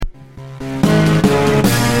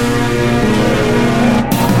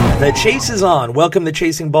The chase is on. Welcome to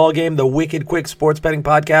Chasing Ballgame, the wicked quick sports betting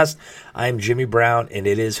podcast. I'm Jimmy Brown, and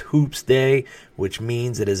it is Hoops Day, which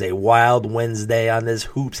means it is a wild Wednesday on this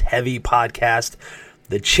hoops-heavy podcast.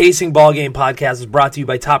 The Chasing Ballgame podcast is brought to you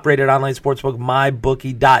by top-rated online sportsbook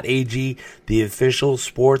MyBookie.ag, the official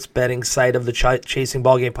sports betting site of the Chasing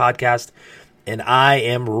Ballgame podcast. And I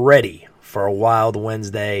am ready for a wild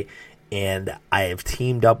Wednesday, and I have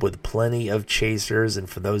teamed up with plenty of chasers. And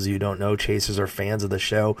for those of you who don't know, chasers are fans of the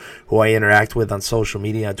show who I interact with on social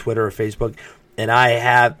media, on Twitter or Facebook. And I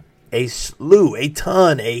have a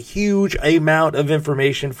huge amount of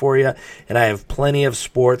information for you. And I have plenty of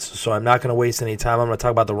sports, so I'm not going to waste any time. I'm going to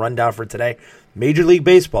talk about the rundown for today. Major League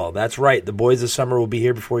Baseball, that's right. The boys of summer will be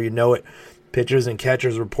here before you know it. Pitchers and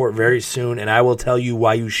catchers report very soon, and I will tell you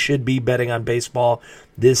why you should be betting on baseball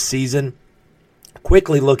this season.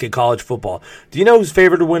 Quickly look at college football. Do you know who's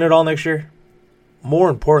favored to win it all next year?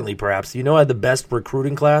 More importantly, perhaps, do you know who had the best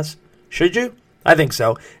recruiting class? Should you? I think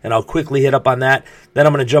so, and I'll quickly hit up on that. Then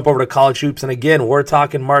I'm going to jump over to college hoops, and again, we're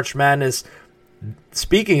talking March Madness.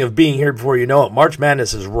 Speaking of being here before you know it, March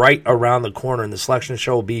Madness is right around the corner, and the selection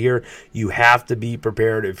show will be here. You have to be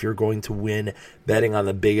prepared if you're going to win betting on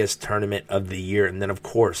the biggest tournament of the year. And then, of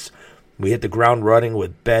course, we hit the ground running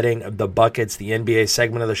with betting the buckets, the NBA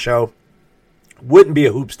segment of the show. Wouldn't be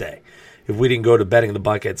a Hoops Day if we didn't go to betting the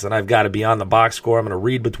buckets, and I've got to be on the box score. I'm going to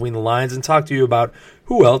read between the lines and talk to you about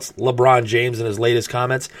who else, LeBron James and his latest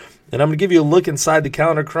comments. And I'm going to give you a look inside the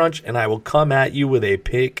calendar crunch, and I will come at you with a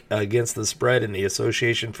pick against the spread in the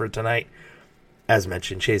association for tonight. As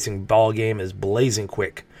mentioned, Chasing Ballgame is blazing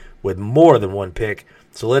quick with more than one pick.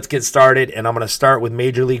 So let's get started, and I'm going to start with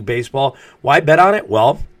Major League Baseball. Why bet on it?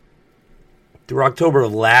 Well, through October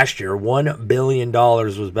of last year, $1 billion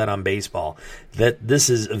was bet on baseball. This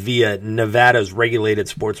is via Nevada's regulated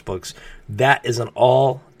sports books. That is an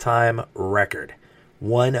all-time record.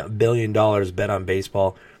 $1 billion bet on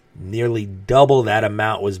baseball. Nearly double that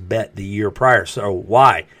amount was bet the year prior. So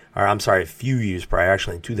why? Or I'm sorry, a few years prior,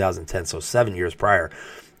 actually in 2010, so 7 years prior.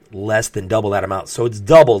 Less than double that amount. So it's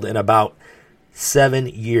doubled in about 7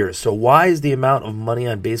 years. So why is the amount of money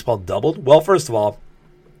on baseball doubled? Well, first of all,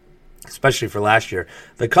 especially for last year,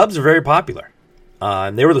 the Cubs are very popular.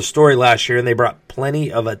 And they were the story last year, and they brought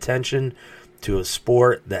plenty of attention to a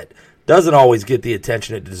sport that doesn't always get the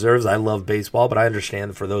attention it deserves. I love baseball, but I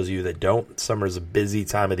understand for those of you that don't, summer is a busy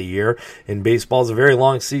time of the year, and baseball is a very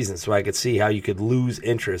long season, so I could see how you could lose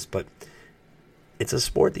interest. But it's a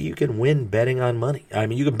sport that you can win betting on money. I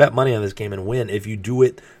mean, you can bet money on this game and win if you do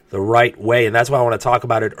it the right way, and that's why I want to talk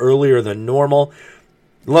about it earlier than normal.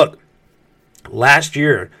 Look, last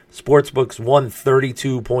year, sportsbooks won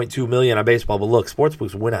 $32.2 million on baseball, but look,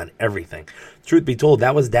 sportsbooks win on everything. Truth be told,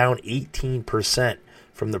 that was down 18%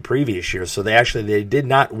 from the previous year, so they did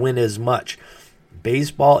not win as much.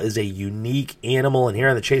 Baseball is a unique animal, and here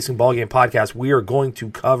on the Chasing Ballgame podcast, we are going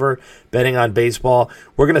to cover betting on baseball.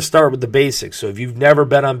 We're going to start with the basics, so if you've never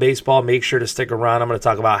bet on baseball, make sure to stick around. I'm going to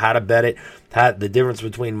talk about how to bet it, the difference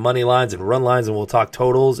between money lines and run lines, and we'll talk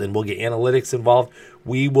totals, and we'll get analytics involved.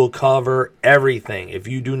 We will cover everything. If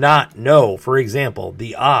you do not know, for example,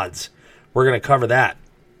 the odds, we're going to cover that.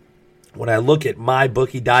 When I look at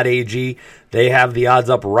MyBookie.ag, they have the odds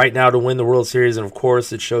up right now to win the World Series, and of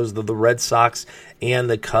course it shows that the Red Sox and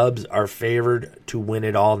the Cubs are favored to win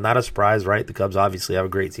it all. Not a surprise, right? The Cubs obviously have a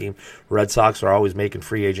great team. Red Sox are always making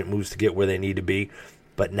free agent moves to get where they need to be.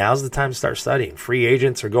 But now's the time to start studying. Free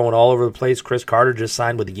agents are going all over the place. Chris Carter just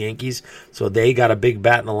signed with the Yankees, so they got a big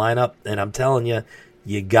bat in the lineup, and I'm telling you,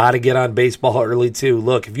 you got to get on baseball early, too.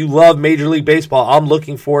 Look, if you love Major League Baseball, I'm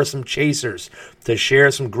looking for some chasers to share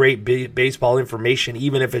some great baseball information,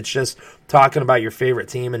 even if it's just talking about your favorite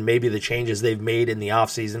team and maybe the changes they've made in the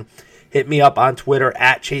offseason. Hit me up on Twitter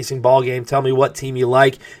at Chasing Ballgame. Tell me what team you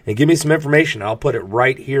like and give me some information. I'll put it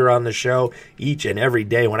right here on the show each and every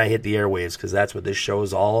day when I hit the airwaves, because that's what this show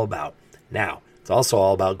is all about. Now, it's also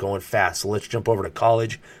all about going fast. So let's jump over to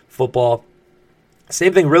college football.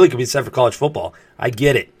 Same thing really could be said for college football. I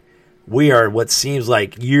get it. We are what seems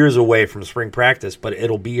like years away from spring practice, but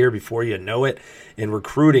it'll be here before you know it. And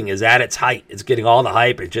recruiting is at its height. It's getting all the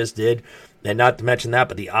hype. It just did. And not to mention that,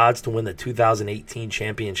 but the odds to win the 2018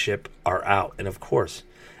 championship are out. And of course,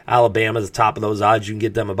 Alabama's the top of those odds. You can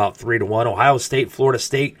get them about 3-1. Ohio State, Florida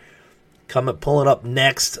State pulling up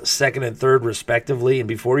next, second and third respectively. And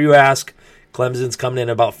before you ask, Clemson's coming in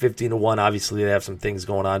about 15-1. Obviously, they have some things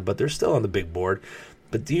going on, but they're still on the big board.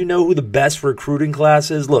 But do you know who the best recruiting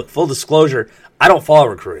class is? Look, full disclosure, I don't follow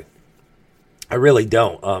recruiting. I really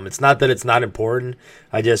don't. It's not that it's not important.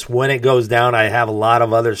 I just, when it goes down, I have a lot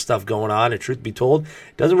of other stuff going on. And truth be told,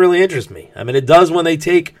 it doesn't really interest me. I mean, it does when they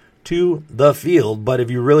take to the field. But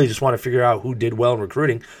if you really just want to figure out who did well in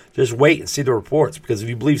recruiting, just wait and see the reports. Because if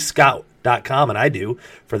you believe Scout.com, and I do,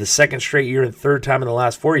 for the second straight year and third time in the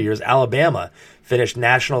last 4 years, Alabama finished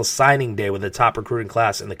National Signing Day with the top recruiting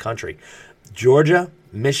class in the country. Georgia,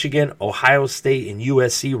 Michigan, Ohio State, and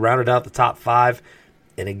USC rounded out the top 5.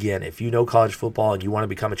 And again, if you know college football and you want to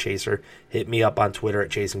become a chaser, hit me up on Twitter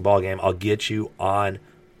at Chasing Ballgame. I'll get you on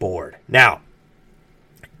board. Now,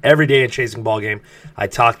 every day in Chasing Ballgame, I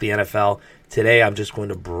talk the NFL. Today, I'm just going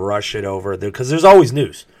to brush it over because there's always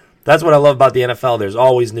news. That's what I love about the NFL. There's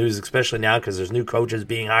always news, especially now because there's new coaches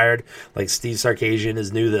being hired. Like Steve Sarkisian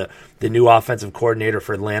is the new offensive coordinator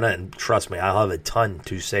for Atlanta, and trust me, I'll have a ton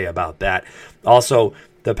to say about that. Also,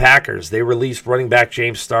 the Packers, they released running back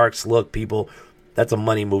James Starks. Look, people, that's a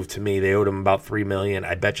money move to me. They owed him about $3 million.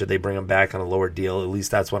 I bet you they bring him back on a lower deal. At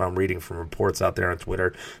least that's what I'm reading from reports out there on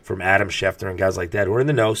Twitter from Adam Schefter and guys like that who are in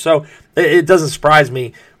the know. So it doesn't surprise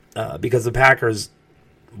me because the Packers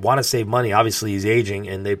want to save money. Obviously, he's aging,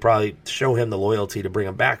 and they probably show him the loyalty to bring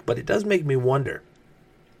him back. But it does make me wonder,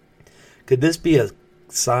 could this be a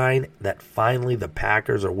sign that finally the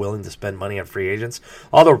Packers are willing to spend money on free agents?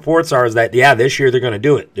 All the reports are is that, yeah, this year they're going to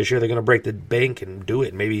do it. This year they're going to break the bank and do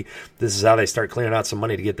it. Maybe this is how they start clearing out some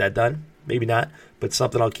money to get that done. Maybe not, but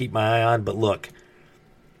something I'll keep my eye on. But look,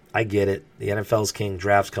 I get it. The NFL's king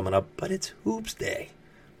draft's coming up, but it's Hoops Day.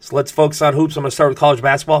 So let's focus on hoops. I'm going to start with college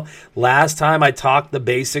basketball. Last time I talked the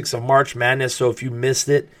basics of March Madness, so if you missed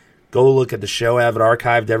it, go look at the show. I have it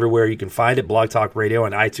archived everywhere you can find it, Blog Talk Radio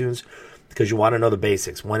and iTunes, because you want to know the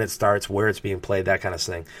basics, when it starts, where it's being played, that kind of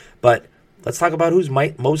thing. But let's talk about who's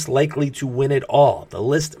most likely to win it all. The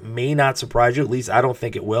list may not surprise you. At least I don't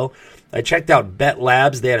think it will. I checked out Bet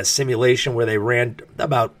Labs. They had a simulation where they ran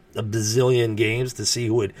about a bazillion games to see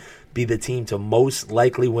who would be the team to most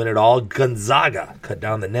likely win it all. Gonzaga cut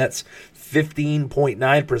down the nets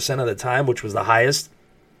 15.9% of the time, which was the highest.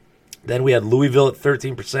 Then we had Louisville at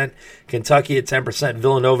 13%, Kentucky at 10%,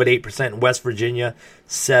 Villanova at 8%, and West Virginia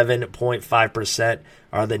 7.5%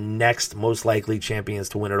 are the next most likely champions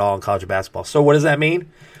to win it all in college basketball. So what does that mean?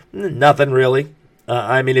 Nothing really.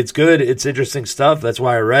 I mean, it's good. It's interesting stuff. That's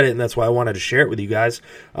why I read it, and that's why I wanted to share it with you guys.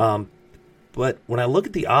 But when I look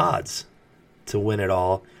at the odds to win it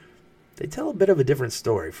all, they tell a bit of a different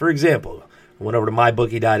story. For example, I went over to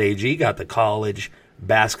mybookie.ag, got the college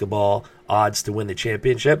basketball odds to win the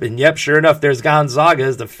championship. And yep, sure enough, there's Gonzaga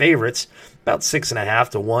as the favorites, about 6.5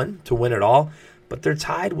 to 1 to win it all. But they're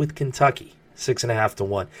tied with Kentucky, 6.5 to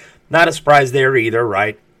 1. Not a surprise there either,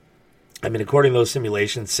 right? I mean, according to those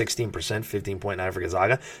simulations, 16%, 15.9 for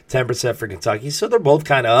Gonzaga, 10% for Kentucky. So they're both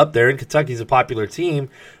kind of up there, and Kentucky's a popular team.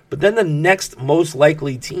 But then the next most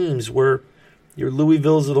likely teams were your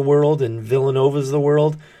Louisvilles of the world and Villanovas of the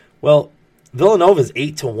world. Well, Villanova's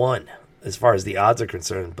 8 to 1 as far as the odds are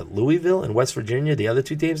concerned, but Louisville and West Virginia, the other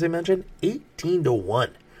two teams I mentioned, 18 to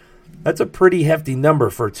 1. That's a pretty hefty number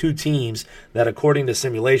for two teams that, according to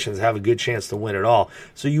simulations, have a good chance to win it all.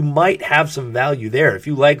 So you might have some value there. If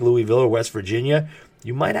you like Louisville or West Virginia,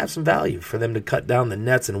 you might have some value for them to cut down the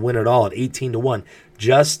nets and win it all at 18 to 1.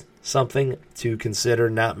 Just something to consider.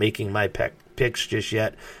 Not making my picks just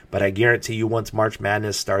yet, but I guarantee you once March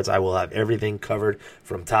Madness starts, I will have everything covered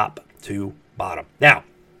from top to bottom. Now,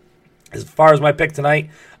 as far as my pick tonight,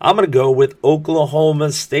 I'm going to go with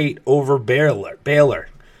Oklahoma State over Baylor.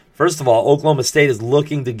 First of all, Oklahoma State is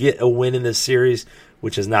looking to get a win in this series,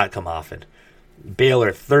 which has not come often.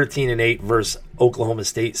 Baylor 13-8 versus Oklahoma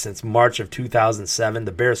State since March of 2007.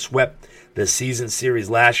 The Bears swept the season series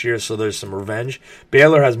last year, so there's some revenge.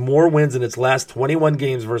 Baylor has more wins in its last 21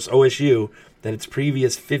 games versus OSU than its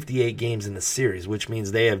previous 58 games in the series, which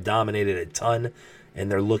means they have dominated a ton, and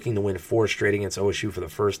they're looking to win 4 straight against OSU for the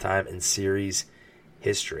first time in series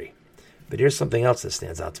history. But here's something else that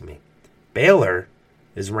stands out to me. Baylor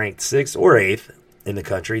is ranked 6th or 8th in the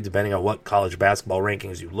country, depending on what college basketball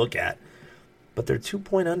rankings you look at, but they're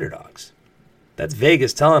 2-point underdogs. That's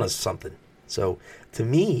Vegas telling us something. So to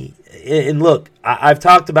me, and look, I've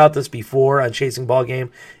talked about this before on Chasing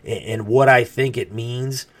Ballgame and what I think it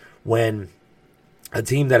means when a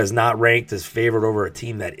team that is not ranked is favored over a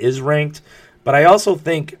team that is ranked. But I also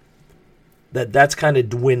think that that's kind of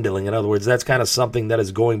dwindling. In other words, that's kind of something that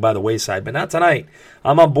is going by the wayside. But not tonight.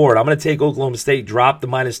 I'm on board. I'm going to take Oklahoma State, drop the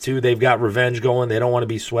 -2. They've got revenge going. They don't want to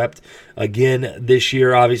be swept again this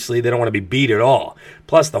year, obviously. They don't want to be beat at all.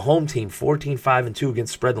 Plus, the home team, 14-5-2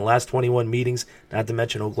 against spread in the last 21 meetings. Not to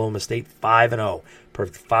mention Oklahoma State, 5-0.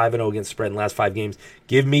 Perfect 5-0 against spread in the last 5 games.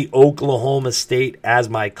 Give me Oklahoma State as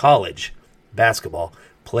my college basketball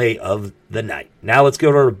play of the night. Now let's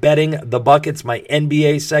go to betting the buckets, my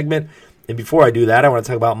NBA segment. And before I do that, I want to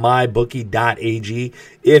talk about mybookie.ag.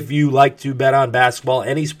 If you like to bet on basketball,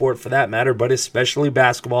 any sport for that matter, but especially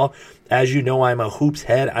basketball, as you know, I'm a hoops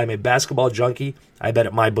head. I'm a basketball junkie. I bet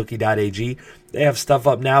at mybookie.ag. They have stuff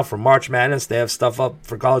up now for March Madness. They have stuff up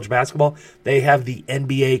for college basketball. They have the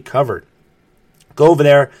NBA covered. Go over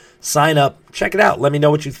there, sign up, check it out. Let me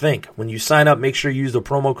know what you think. When you sign up, make sure you use the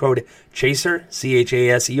promo code CHASER,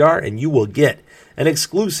 CHASER, and you will get an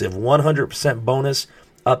exclusive 100% bonus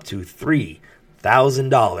up to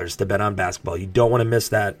 $3,000 to bet on basketball. You don't want to miss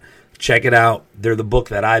that. Check it out. They're the book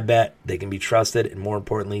that I bet. They can be trusted, and more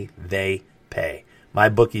importantly, they pay.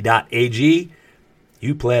 mybookie.ag.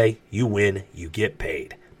 You play, you win, you get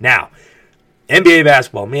paid. Now, NBA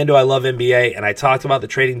basketball. Man, do I love NBA. And I talked about the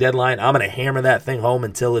trading deadline. I'm going to hammer that thing home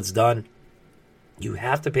until it's done. You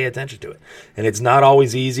have to pay attention to it. And it's not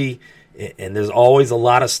always easy. And there's always a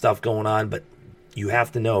lot of stuff going on. But you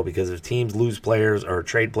have to know, because if teams lose players or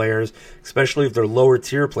trade players, especially if they're lower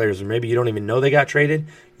tier players or maybe you don't even know they got traded,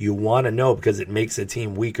 you want to know, because it makes a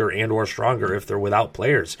team weaker and or stronger if they're without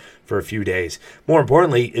players for a few days. More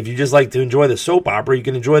importantly, if you just like to enjoy the soap opera, you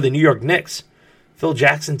can enjoy the New York Knicks. Phil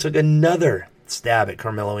Jackson took another stab at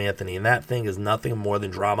Carmelo Anthony, and that thing is nothing more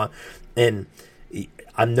than drama. And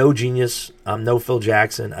I'm no genius. I'm no Phil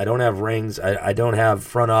Jackson. I don't have rings. I don't have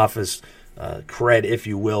front office cred, if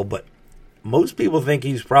you will, but most people think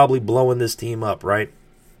he's probably blowing this team up, right?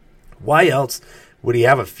 Why else would he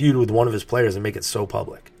have a feud with one of his players and make it so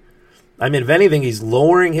public? I mean, if anything, he's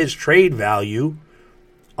lowering his trade value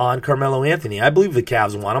on Carmelo Anthony. I believe the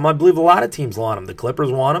Cavs want him. I believe a lot of teams want him. The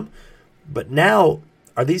Clippers want him. But now,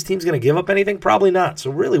 are these teams going to give up anything? Probably not. So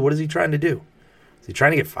really, what is he trying to do? Is he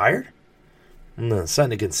trying to get fired?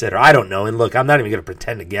 Something to consider. I don't know. And look, I'm not even going to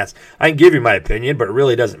pretend to guess. I can give you my opinion, but it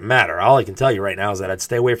really doesn't matter. All I can tell you right now is that I'd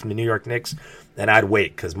stay away from the New York Knicks, and I'd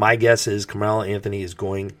wait, because my guess is Carmelo Anthony is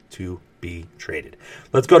going to be traded.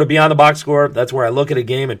 Let's go to Beyond the Box Score. That's where I look at a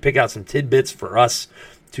game and pick out some tidbits for us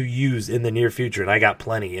to use in the near future, and I got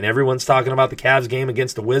plenty. And everyone's talking about the Cavs game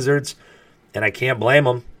against the Wizards, and I can't blame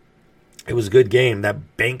them. It was a good game.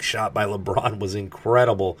 That bank shot by LeBron was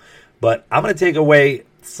incredible. But I'm going to take away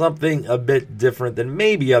something a bit different than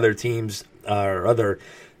maybe other teams or other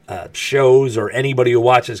shows or anybody who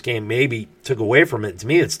watched this game maybe took away from it. To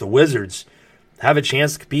me, it's the Wizards have a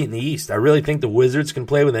chance to compete in the East. I really think the Wizards can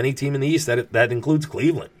play with any team in the East. That includes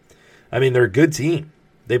Cleveland. I mean, they're a good team.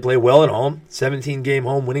 They play well at home. 17-game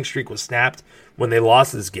home winning streak was snapped when they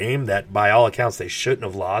lost this game that, by all accounts, they shouldn't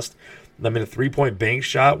have lost. I mean, a three-point bank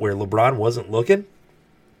shot where LeBron wasn't looking.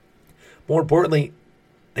 More importantly,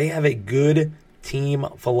 they have a good team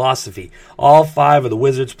philosophy. All 5 of the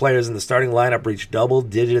Wizards players in the starting lineup reached double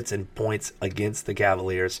digits in points against the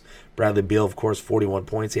Cavaliers. Bradley Beal, of course, 41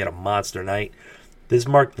 points. He had a monster night. This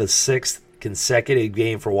marked the 6th consecutive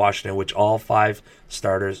game for Washington in which all 5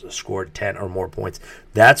 starters scored 10 or more points.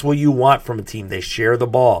 That's what you want from a team. They share the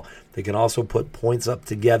ball. They can also put points up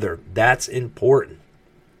together. That's important.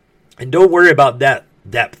 And don't worry about that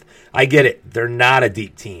depth. I get it. They're not a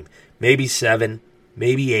deep team. Maybe 7,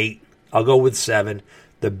 maybe 8. I'll go with 7.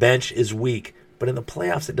 The bench is weak. But in the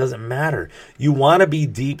playoffs, it doesn't matter. You want to be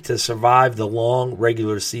deep to survive the long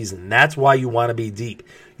regular season. That's why you want to be deep.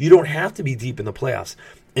 You don't have to be deep in the playoffs.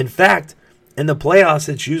 In fact, in the playoffs,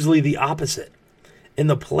 it's usually the opposite. In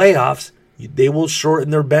the playoffs, they will shorten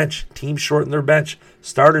their bench. Teams shorten their bench.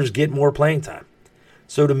 Starters get more playing time.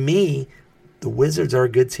 So to me, the Wizards are a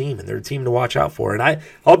good team, and they're a team to watch out for. And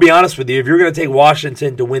I'll be honest with you, if you're going to take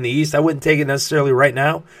Washington to win the East, I wouldn't take it necessarily right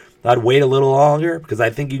now. I'd wait a little longer because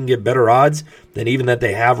I think you can get better odds than even that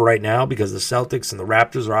they have right now, because the Celtics and the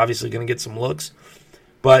Raptors are obviously going to get some looks.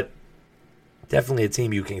 But definitely a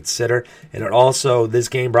team you can consider. And it also, this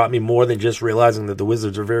game brought me more than just realizing that the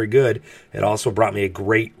Wizards are very good. It also brought me a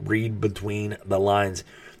great read between the lines.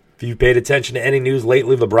 If you've paid attention to any news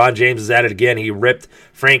lately, LeBron James is at it again. He ripped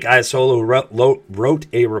Frank Isola, who wrote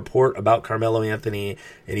a report about Carmelo Anthony,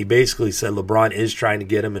 and he basically said LeBron is trying to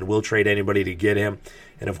get him and will trade anybody to get him.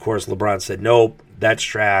 And, of course, LeBron said, nope, that's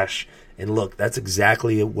trash. And, look, that's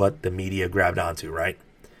exactly what the media grabbed onto, right?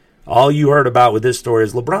 All you heard about with this story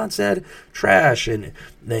is LeBron said trash, and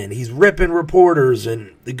he's ripping reporters,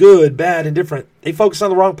 and the good, bad, and different. They focus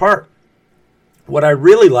on the wrong part. What I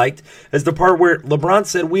really liked is the part where LeBron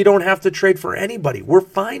said we don't have to trade for anybody. We're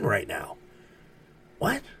fine right now.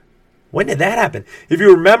 What? When did that happen? If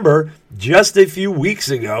you remember, just a few weeks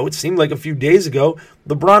ago, it seemed like a few days ago,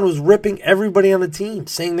 LeBron was ripping everybody on the team,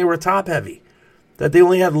 saying they were top-heavy, that they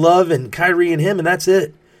only had Love and Kyrie and him, and that's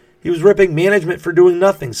it. He was ripping management for doing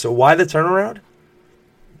nothing. So why the turnaround?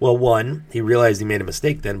 Well, one, he realized he made a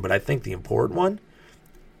mistake then, but I think the important one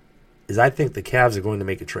is I think the Cavs are going to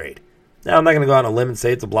make a trade. Now, I'm not going to go out on a limb and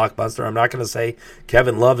say it's a blockbuster. I'm not going to say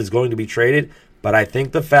Kevin Love is going to be traded, but I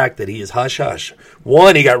think the fact that he is hush-hush.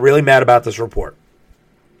 One, he got really mad about this report.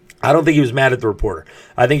 I don't think he was mad at the reporter.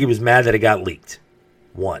 I think he was mad that it got leaked.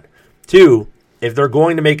 One. Two, if they're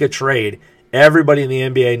going to make a trade, everybody in the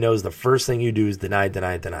NBA knows the first thing you do is deny.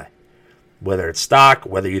 Whether it's stock,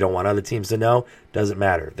 whether you don't want other teams to know, doesn't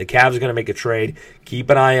matter. The Cavs are going to make a trade. Keep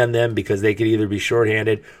an eye on them because they could either be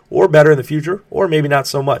shorthanded or better in the future, or maybe not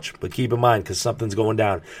so much. But keep in mind because something's going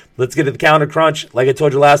down. Let's get to the calendar crunch. Like I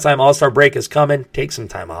told you last time, All-Star break is coming. Take some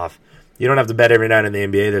time off. You don't have to bet every night in the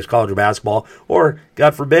NBA. There's college basketball. Or,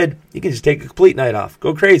 God forbid, you can just take a complete night off.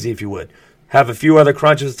 Go crazy if you would. Have a few other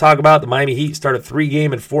crunches to talk about. The Miami Heat start a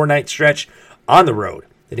 3-game and 4-night stretch on the road.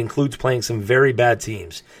 It includes playing some very bad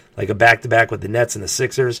teams, like a back-to-back with the Nets and the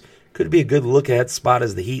Sixers. Could be a good look-ahead spot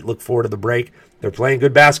as the Heat look forward to the break. They're playing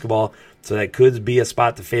good basketball, so that could be a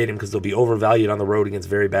spot to fade them because they'll be overvalued on the road against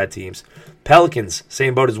very bad teams. Pelicans,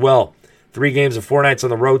 same boat as well. 3 games and 4 nights on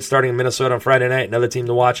the road, starting in Minnesota on Friday night. Another team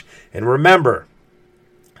to watch. And remember,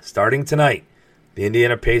 starting tonight, the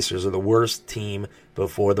Indiana Pacers are the worst team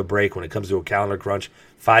before the break when it comes to a calendar crunch.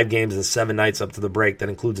 5 games and 7 nights up to the break. That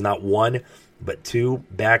includes not 1, but 2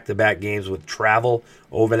 back-to-back games with travel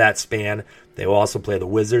over that span. They will also play the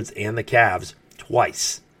Wizards and the Cavs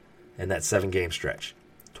twice in that 7-game stretch.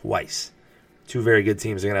 Twice. 2 very good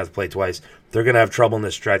teams are going to have to play twice. They're going to have trouble in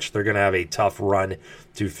this stretch. They're going to have a tough run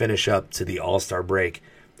to finish up to the All-Star break.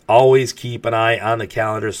 Always keep an eye on the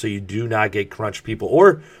calendar so you do not get crunched, people.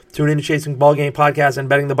 Or tune in to Chasing Ball Game Podcast and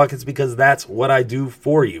Betting the Buckets because that's what I do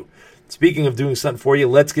for you. Speaking of doing something for you,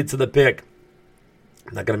 let's get to the pick.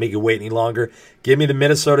 I'm not going to make you wait any longer. Give me the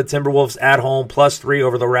Minnesota Timberwolves at home, +3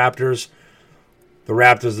 over the Raptors. The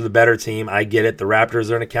Raptors are the better team. I get it. The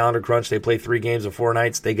Raptors are in a calendar crunch. They play 3 games and 4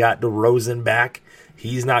 nights. They got DeRozan back.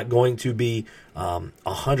 He's not going to be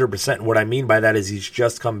 100%. And what I mean by that is he's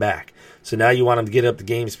just come back. So now you want him to get up to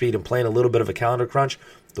game speed and play in a little bit of a calendar crunch.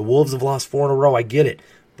 The Wolves have lost 4 in a row. I get it.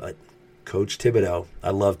 But Coach Thibodeau,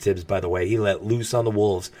 I love Tibbs, by the way. He let loose on the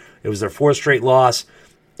Wolves. It was their 4th straight loss.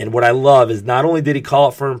 And what I love is not only did he call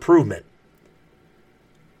it for improvement,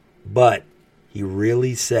 but he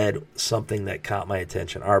really said something that caught my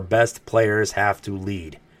attention. Our best players have to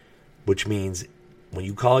lead, which means when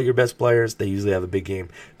you call it your best players, they usually have a big game.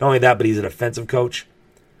 Not only that, but he's an offensive coach.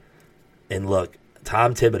 And look,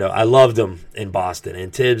 Tom Thibodeau, I loved him in Boston.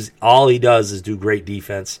 And Tibbs, all he does is do great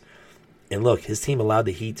defense. And look, his team allowed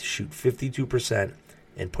the Heat to shoot 52%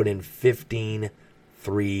 and put in 15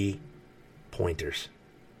 3-pointers.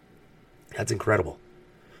 That's incredible.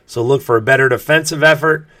 So look for a better defensive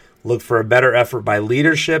effort. Look for a better effort by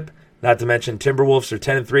leadership. Not to mention Timberwolves are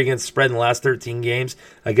 10-3 against the spread in the last 13 games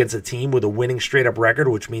against a team with a winning straight-up record,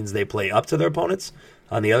 which means they play up to their opponents.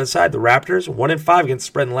 On the other side, the Raptors, 1-5 against the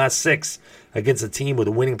spread in the last 6 against a team with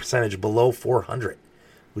a winning percentage below 400,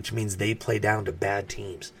 which means they play down to bad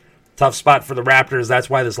teams. Tough spot for the Raptors. That's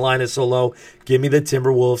why this line is so low. Give me the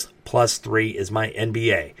Timberwolves. +3 is my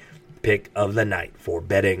NBA pick of the night for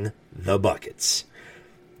betting the buckets.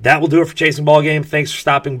 That will do it for Chasing Ball Game. Thanks for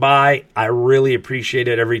stopping by. I really appreciate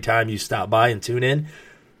it every time you stop by and tune in.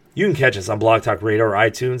 You can catch us on Blog Talk Radio or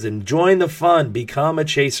iTunes and join the fun. Become a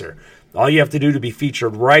chaser. All you have to do to be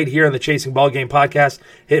featured right here on the Chasing Ball Game podcast,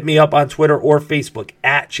 hit me up on Twitter or Facebook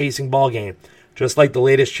at Chasing Ball Game. Just like the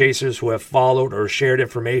latest chasers who have followed or shared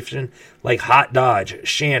information like Hot Dodge,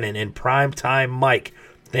 Shannon, and Primetime Mike.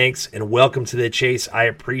 Thanks and welcome to the chase. I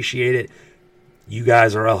appreciate it. You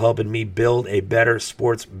guys are all helping me build a better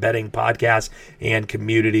sports betting podcast and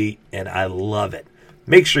community, and I love it.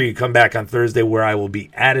 Make sure you come back on Thursday where I will be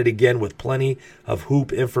at it again with plenty of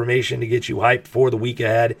hoop information to get you hyped for the week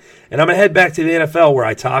ahead. And I'm going to head back to the NFL where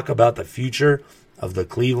I talk about the future of the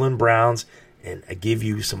Cleveland Browns and I give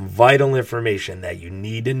you some vital information that you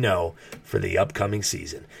need to know for the upcoming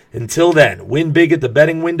season. Until then, win big at the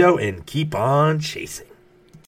betting window and keep on chasing.